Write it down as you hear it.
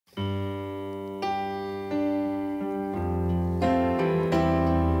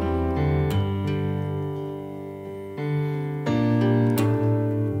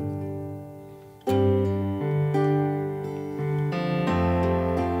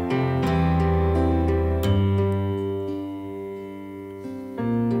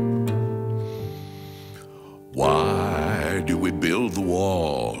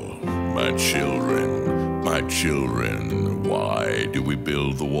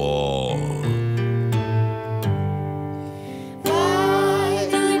wall. Why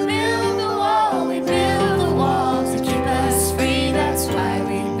do we build the wall? We build the wall to keep us free. That's why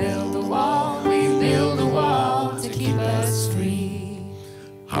we build the wall. We build the wall to keep us free.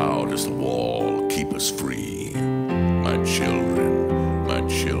 How does the wall keep us free? My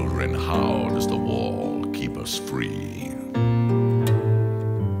children, how does the wall keep us free?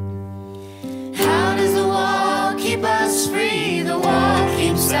 How does the wall keep us free? The wall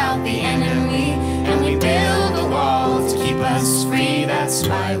keeps out the enemy, and we build the wall to keep us free. That's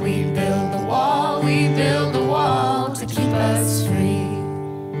why we build the wall. We build the wall to keep us free.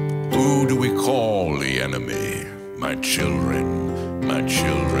 Who do we call the enemy? My children,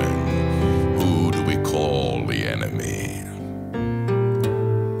 who do we call the enemy?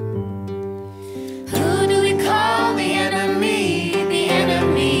 Who do we call the enemy? The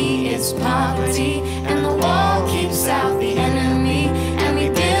enemy is poverty, and the wall keeps out the enemy, and we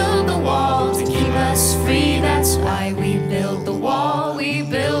build the wall to keep us free. That's why we build the wall. We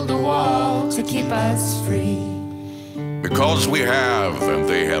build the wall to keep us free. Because we have and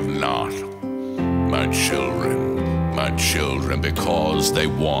they have not. My children, because they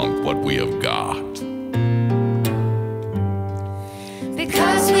want what we have got.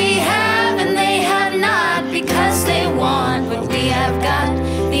 Because we have and they have not, because they want what we have got.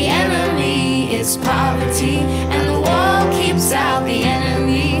 The enemy is poverty, and the wall keeps out the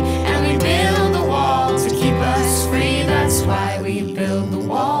enemy, and we build the wall to keep us free. That's why we build the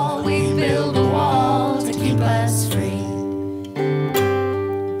wall. We build the wall to keep us free.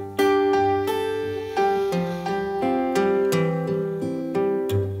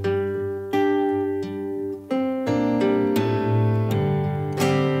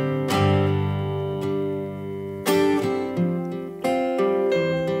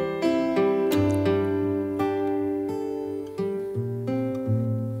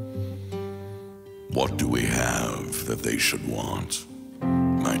 What do we have that they should want?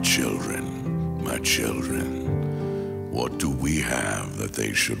 My children, what do we have that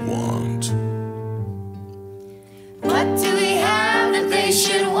they should want? What do we have that they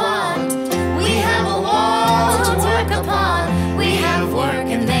should want? We have a wall to work upon. We have work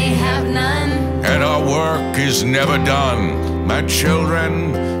and they have none. And our work is never done. My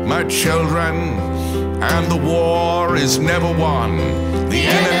children, and the war is never won. The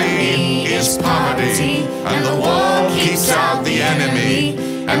enemy is poverty, and the wall keeps out the enemy,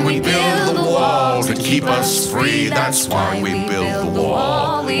 and we build the wall to keep us free. That's why we build the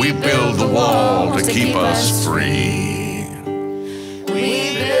wall. We build the wall to keep us free.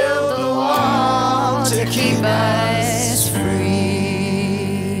 We build the wall to keep us